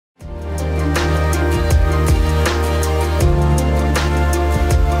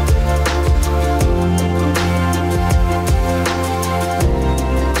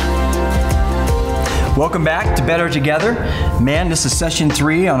Welcome back to Better Together. Man, this is session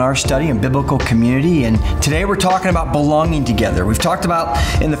 3 on our study in biblical community, and today we're talking about belonging together. We've talked about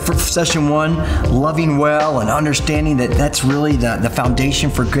in the first session 1, loving well and understanding that that's really the foundation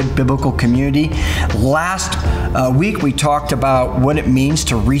for good biblical community. Last week we talked about what it means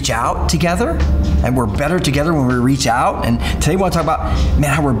to reach out together, and we're better together when we reach out. And today we want to talk about, man,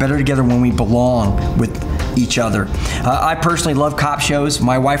 how we're better together when we belong with each other. I personally love cop shows.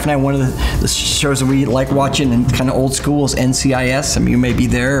 My wife and I, one of the shows that we like watching and kind of old school is NCIS. Some of you may be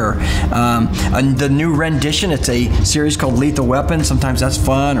there. Or and the new rendition, it's a series called Lethal Weapon. Sometimes that's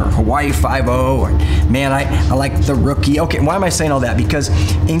fun. Or Hawaii Five-0. Or, man, I like The Rookie. Okay, why am I saying all that? Because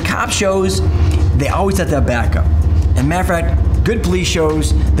in cop shows, they always have that backup. And matter of fact, good police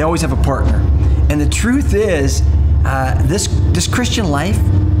shows, they always have a partner. And the truth is, this Christian life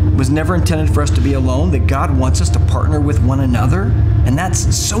was never intended for us to be alone, that God wants us to partner with one another. And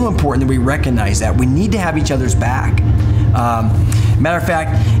that's so important that we recognize that. We need to have each other's back. Matter of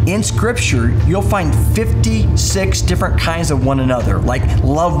fact, in Scripture, you'll find 56 different kinds of one another, like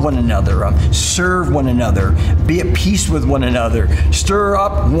love one another, serve one another, be at peace with one another, stir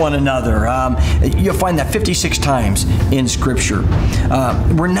up one another. You'll find that 56 times in Scripture.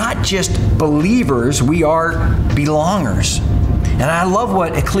 We're not just believers, we are belongers. And I love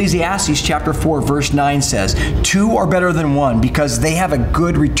what Ecclesiastes chapter 4 verse 9 says. 2 are better than 1 because they have a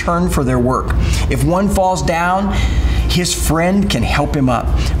good return for their work. If one falls down, his friend can help him up.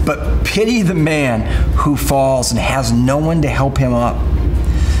 But pity the man who falls and has no one to help him up.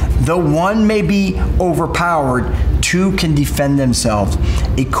 Though one may be overpowered, 2 can defend themselves.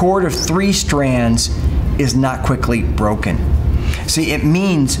 A cord of 3 strands is not quickly broken. See, it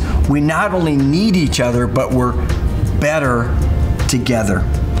means we not only need each other, but we're better together.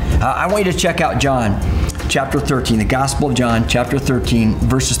 I want you to check out John chapter 13, the Gospel of John chapter 13,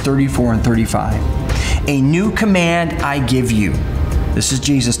 verses 34 and 35. A new command I give you. This is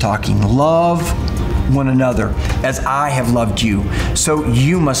Jesus talking. Love one another as I have loved you. So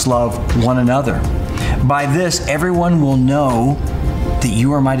you must love one another. By this, everyone will know that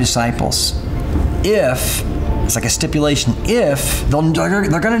you are my disciples. If, it's like a stipulation, if, they're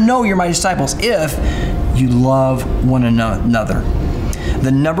going to know you're my disciples if you love one another.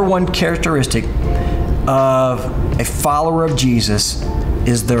 The number one characteristic of a follower of Jesus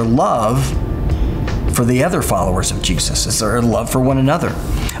is their love for the other followers of Jesus. It's their love for one another.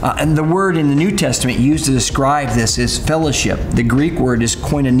 And the word in the New Testament used to describe this is fellowship. The Greek word is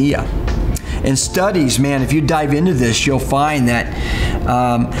koinonia. In studies, man, if you dive into this, you'll find that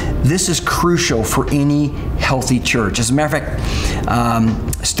this is crucial for any healthy church. As a matter of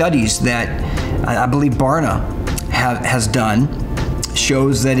fact, studies that I believe Barna has done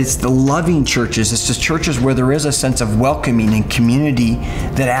shows that it's the loving churches, it's the churches where there is a sense of welcoming and community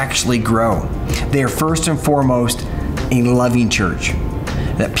that actually grow. They are first and foremost a loving church.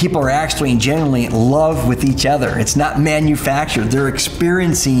 That people are actually genuinely in love with each other. It's not manufactured. They're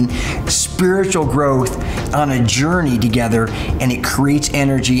experiencing spiritual growth on a journey together, and it creates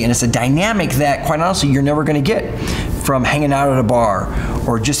energy, and it's a dynamic that, quite honestly, you're never going to get from hanging out at a bar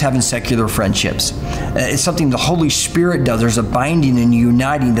or just having secular friendships. It's something the Holy Spirit does. There's a binding and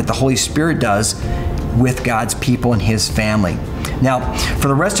uniting that the Holy Spirit does with God's people and His family. Now, for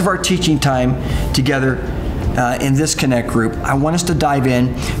the rest of our teaching time together, in this Connect group, I want us to dive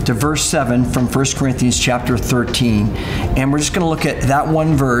in to verse 7 from 1 Corinthians chapter 13. And we're just going to look at that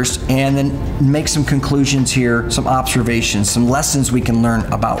one verse and then make some conclusions here, some observations, some lessons we can learn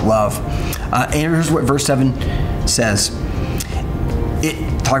about love. And here's what verse 7 says.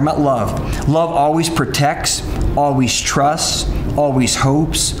 Talking about love. Love always protects, always trusts, always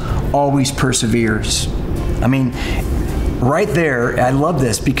hopes, always perseveres. I mean, right there, I love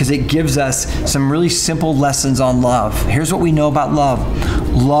this because it gives us some really simple lessons on love. Here's what we know about love.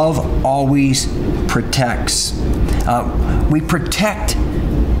 Love always protects. We protect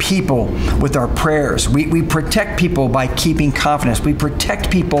people with our prayers. We protect people by keeping confidence. We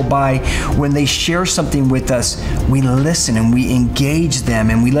protect people by, when they share something with us, we listen and we engage them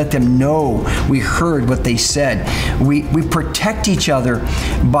and we let them know we heard what they said. We protect each other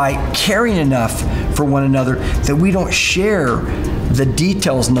by caring enough for one another that we don't share the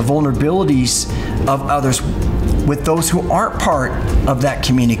details and the vulnerabilities of others with those who aren't part of that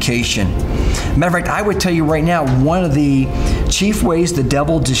communication. Matter of fact, I would tell you right now, one of the chief ways the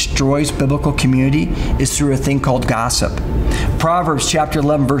devil destroys biblical community is through a thing called gossip. Proverbs chapter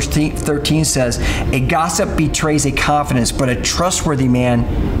 11, verse 13 says, a gossip betrays a confidence, but a trustworthy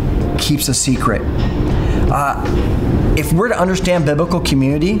man keeps a secret. If we're to understand biblical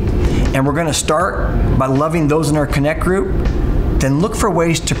community, and we're going to start by loving those in our Connect group, then look for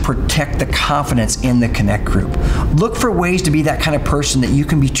ways to protect the confidence in the Connect group. Look for ways to be that kind of person that you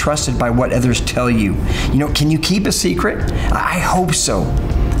can be trusted by what others tell you. Can you keep a secret? I hope so.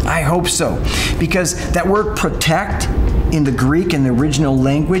 I hope so. Because that word protect in the Greek, in the original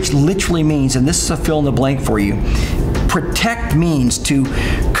language, literally means, and this is a fill in the blank for you, protect means to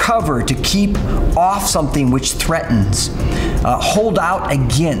cover, to keep off something which threatens, hold out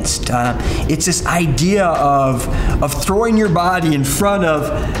against. It's this idea of throwing your body in front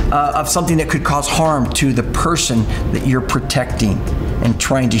of something that could cause harm to the person that you're protecting and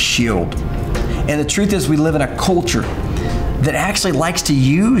trying to shield. And the truth is, we live in a culture that actually likes to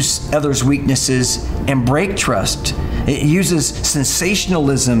use others' weaknesses and break trust. It uses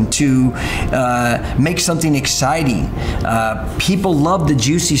sensationalism to make something exciting. People love the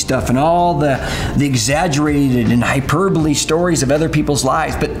juicy stuff and all the exaggerated and hyperbole stories of other people's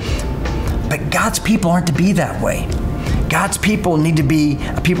lives, but God's people aren't to be that way. God's people need to be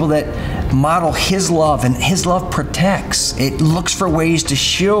people that model His love, and His love protects. It looks for ways to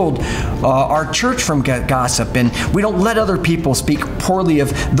shield our church from gossip, and we don't let other people speak poorly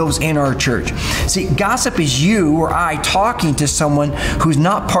of those in our church. See, gossip is you or I talking to someone who's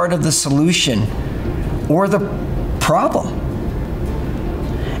not part of the solution or the problem.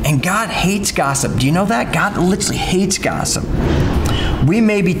 And God hates gossip. Do you know that? God literally hates gossip. We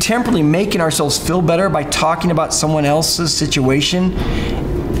may be temporarily making ourselves feel better by talking about someone else's situation,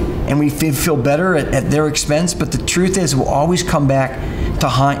 and we feel better at their expense, but the truth is it will always come back to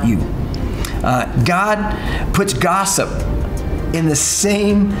haunt you. God puts gossip in the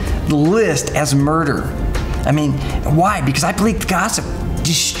same list as murder. I mean, why? Because I believe gossip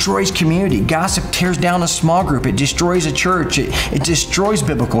destroys community. Gossip tears down a small group. It destroys a church. It destroys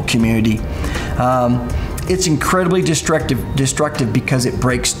biblical community. It's incredibly destructive because it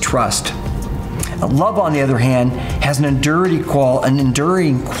breaks trust. Love, on the other hand, has an enduring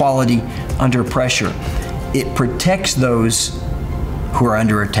quality under pressure. It protects those who are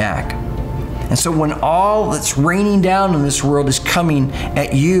under attack. And so when all that's raining down in this world is coming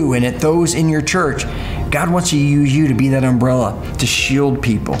at you and at those in your church, God wants to use you to be that umbrella to shield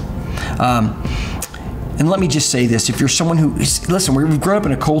people. And let me just say this. If you're someone who, listen, we've grown up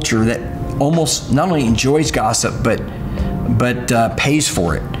in a culture that almost not only enjoys gossip, but pays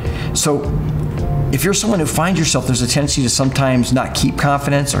for it. So if you're someone who finds yourself, there's a tendency to sometimes not keep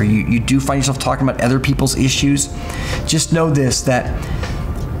confidence, or you do find yourself talking about other people's issues, just know this, that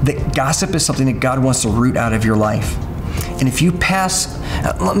gossip is something that God wants to root out of your life. And if you pass,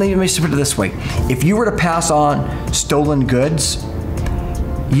 let me put it this way. If you were to pass on stolen goods,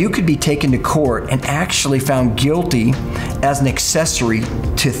 you could be taken to court and actually found guilty as an accessory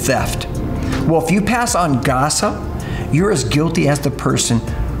to theft. Well, if you pass on gossip, you're as guilty as the person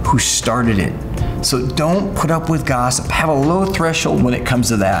who started it. So don't put up with gossip. Have a low threshold when it comes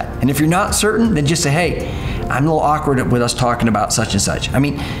to that. And if you're not certain, then just say, hey, I'm a little awkward with us talking about such and such. I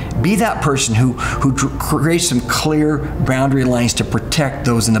mean, be that person who creates some clear boundary lines to protect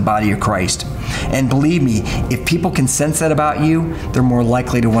those in the body of Christ. And believe me, if people can sense that about you, they're more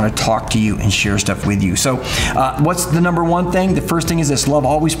likely to want to talk to you and share stuff with you. So what's the number one thing? The first thing is this: love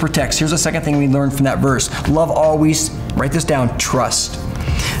always protects. Here's the second thing we learned from that verse. Love always, write this down, trust.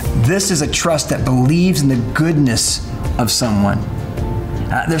 This is a trust that believes in the goodness of someone.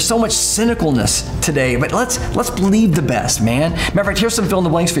 There's so much cynicalness today, but let's believe the best, man. Matter of fact, here's some fill in the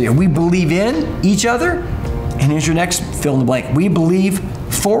blanks for you. We believe in each other, and here's your next fill in the blank. We believe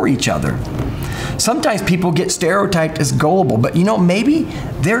for each other. Sometimes people get stereotyped as gullible, but maybe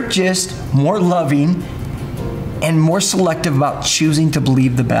they're just more loving and more selective about choosing to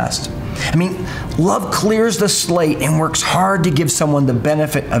believe the best. I mean, love clears the slate and works hard to give someone the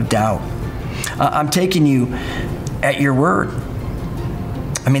benefit of doubt. I'm taking you at your word.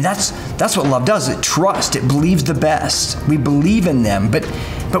 I mean, that's what love does. It trusts. It believes the best. We believe in them,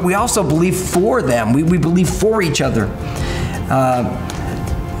 but we also believe for them. We believe for each other.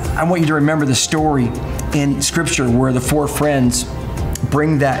 I want you to remember the story in Scripture where the 4 friends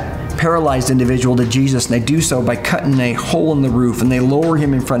bring that paralyzed individual to Jesus, and they do so by cutting a hole in the roof, and they lower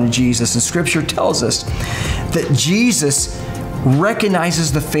him in front of Jesus. And Scripture tells us that Jesus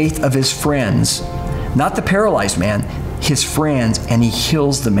recognizes the faith of his friends, not the paralyzed man, his friends, and he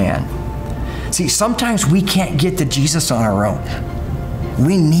heals the man. See, sometimes we can't get to Jesus on our own.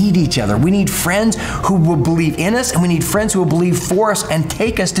 We need each other. We need friends who will believe in us, and we need friends who will believe for us and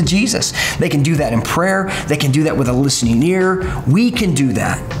take us to Jesus. They can do that in prayer. They can do that with a listening ear. We can do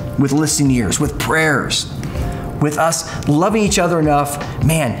that with listening ears, with prayers, with us loving each other enough,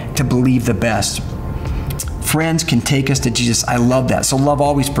 man, to believe the best. friends can take us to Jesus. I love that. So love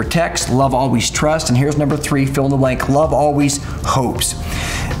always protects, love always trusts, and here's number 3, fill in the blank, love always hopes.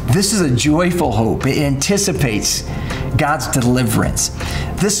 This is a joyful hope. It anticipates God's deliverance.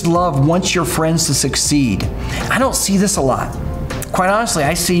 This love wants your friends to succeed. I don't see this a lot. Quite honestly,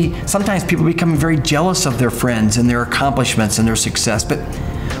 I see sometimes people becoming very jealous of their friends and their accomplishments and their success.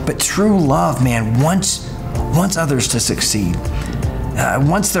 But true love, man, wants others to succeed.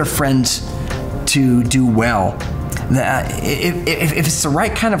 Wants their friends to do well. If it's the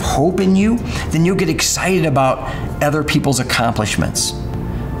right kind of hope in you, then you'll get excited about other people's accomplishments.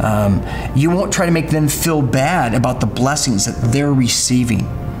 You won't try to make them feel bad about the blessings that they're receiving.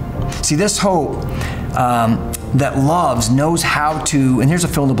 See, this hope that loves knows how to, and here's a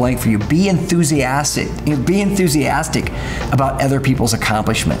fill in the blank for you, be enthusiastic. Be enthusiastic about other people's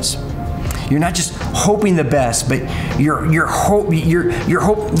accomplishments. You're not just hoping the best, but you are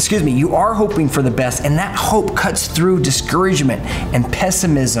hoping for the best, and that hope cuts through discouragement and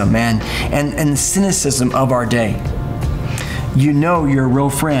pessimism and cynicism of our day. You know you're a real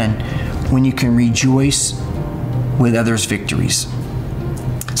friend when you can rejoice with others' victories.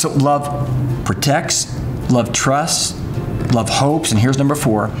 So love protects, love trusts, love hopes, and here's number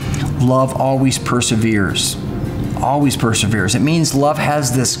 4, love always perseveres. Always perseveres. It means love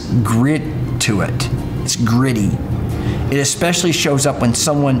has this grit to it. It's gritty. It especially shows up when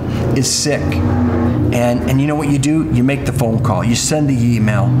someone is sick. And you know what you do? You make the phone call. You send the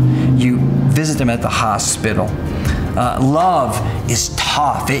email. You visit them at the hospital. Love is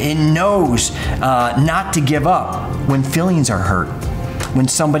tough. It knows not to give up when feelings are hurt. When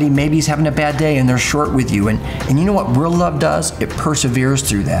somebody maybe is having a bad day and they're short with you. And you know what real love does? It perseveres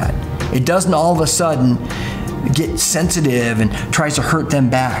through that. It doesn't all of a sudden get sensitive and tries to hurt them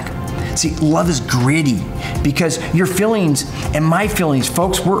back. See, love is gritty because your feelings and my feelings,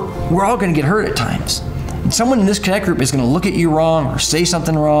 folks, we're all going to get hurt at times. And someone in this Connect group is going to look at you wrong or say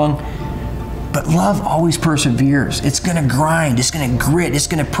something wrong. But love always perseveres. It's going to grind. It's going to grit. It's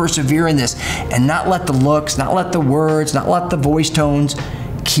going to persevere in this and not let the looks, not let the words, not let the voice tones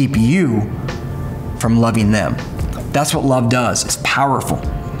keep you from loving them. That's what love does. It's powerful.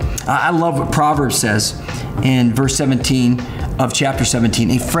 I love what Proverbs says in verse 17 of chapter 17.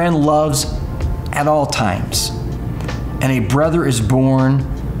 A friend loves at all times, and a brother is born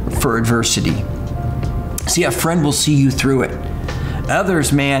for adversity. See, a friend will see you through it.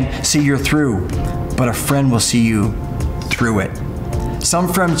 Others, man, see you through, but a friend will see you through it. Some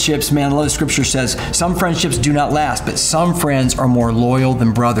friendships, man, I love the scripture says, some friendships do not last, but some friends are more loyal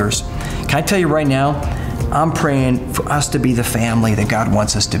than brothers. Can I tell you right now, I'm praying for us to be the family that God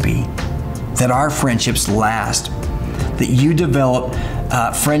wants us to be, that our friendships last, that you develop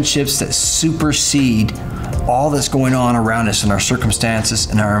friendships that supersede all that's going on around us in our circumstances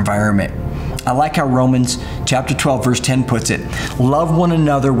and our environment. I like how Romans chapter 12, verse 10 puts it. Love one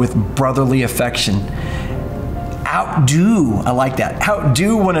another with brotherly affection. Outdo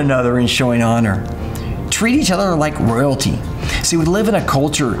one another in showing honor. Treat each other like royalty. See, we live in a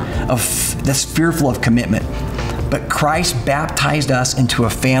culture that's fearful of commitment. But Christ baptized us into a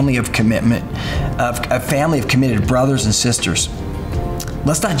family of commitment, a family of committed brothers and sisters.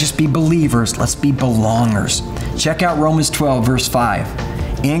 Let's not just be believers, let's be belongers. Check out Romans 12, verse 5.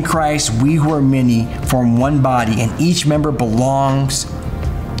 In Christ, we who are many form one body, and each member belongs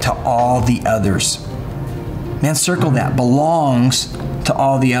to all the others. Man, circle that. Belongs to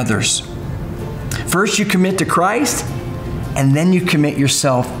all the others. First, you commit to Christ, and then you commit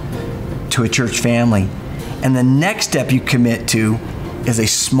yourself to a church family. And the next step you commit to is a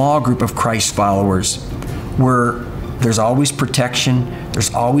small group of Christ followers where there's always protection,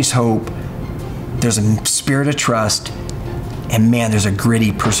 there's always hope, there's a spirit of trust, and man, there's a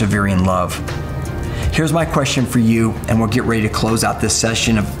gritty, persevering love. Here's my question for you, and we'll get ready to close out this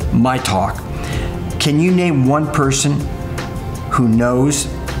session of my talk. Can you name one person who knows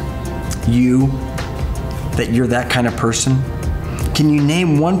you, that you're that kind of person? Can you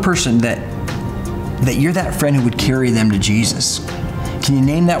name one person that you're that friend who would carry them to Jesus? Can you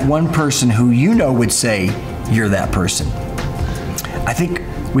name that one person who you know would say you're that person? I think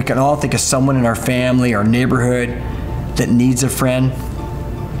we can all think of someone in our family, our neighborhood, that needs a friend.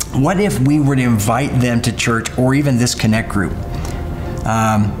 What if we were to invite them to church or even this Connect group?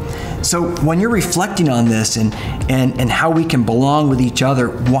 So when you're reflecting on this and how we can belong with each other,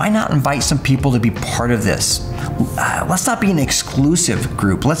 why not invite some people to be part of this? Let's not be an exclusive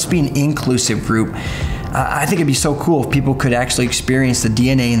group. Let's be an inclusive group. I think it'd be so cool if people could actually experience the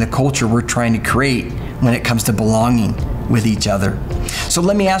DNA and the culture we're trying to create when it comes to belonging with each other. So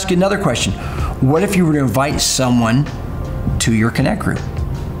let me ask you another question. What if you were to invite someone to your Connect group?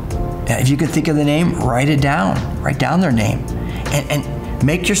 If you can think of the name, write it down. Write down their name. And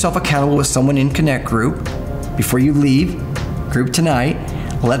make yourself accountable with someone in Connect Group before you leave group tonight.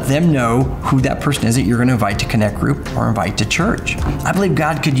 Let them know who that person is that you're going to invite to Connect Group or invite to church. I believe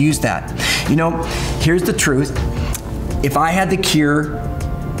God could use that. You know, here's the truth. If I had the cure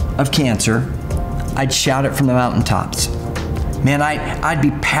of cancer, I'd shout it from the mountaintops. Man, I'd be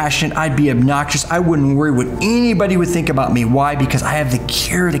passionate. I'd be obnoxious. I wouldn't worry what anybody would think about me. Why? Because I have the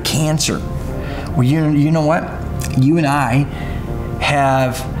cure to cancer. Well, you know what? You and I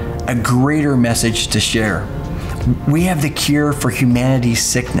have a greater message to share. We have the cure for humanity's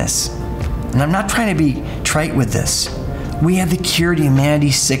sickness. And I'm not trying to be trite with this. We have the cure to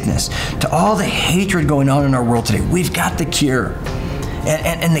humanity's sickness. To all the hatred going on in our world today, we've got the cure.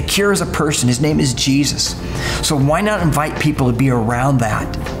 And the cure is a person. His name is Jesus. So why not invite people to be around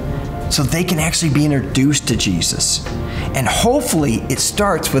that so they can actually be introduced to Jesus? And hopefully it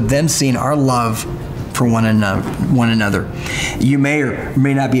starts with them seeing our love for one another. You may or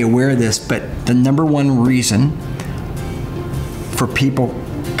may not be aware of this, but the number one reason for people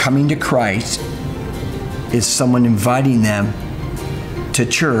coming to Christ is someone inviting them to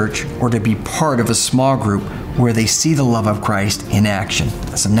church or to be part of a small group where they see the love of Christ in action.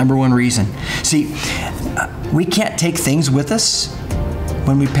 That's the number one reason. See, we can't take things with us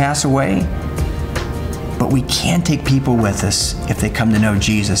when we pass away, but we can take people with us if they come to know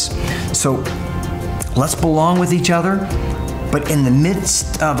Jesus. So let's belong with each other, but in the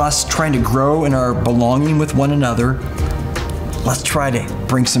midst of us trying to grow in our belonging with one another, let's try to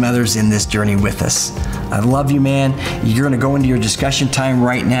bring some others in this journey with us. I love you, man. You're going to go into your discussion time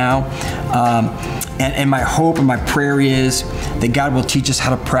right now. And my hope and my prayer is that God will teach us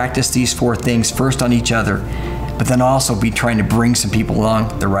how to practice these four things, first on each other, but then also be trying to bring some people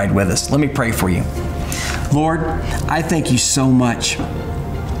along the ride with us. Let me pray for you. Lord, I thank you so much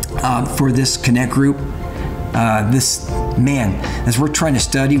for this Connect Group. As we're trying to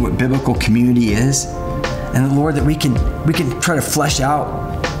study what biblical community is, and Lord, that we can try to flesh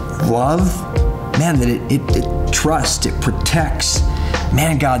out love, man, that it trusts, it protects,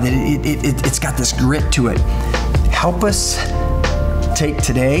 man, God, that it's got this grit to it. Help us take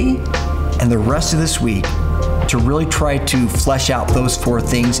today and the rest of this week to really try to flesh out those four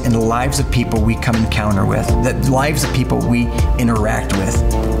things in the lives of people we come encounter with, the lives of people we interact with.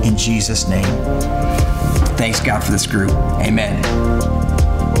 In Jesus' name. Thanks, God, for this group. Amen.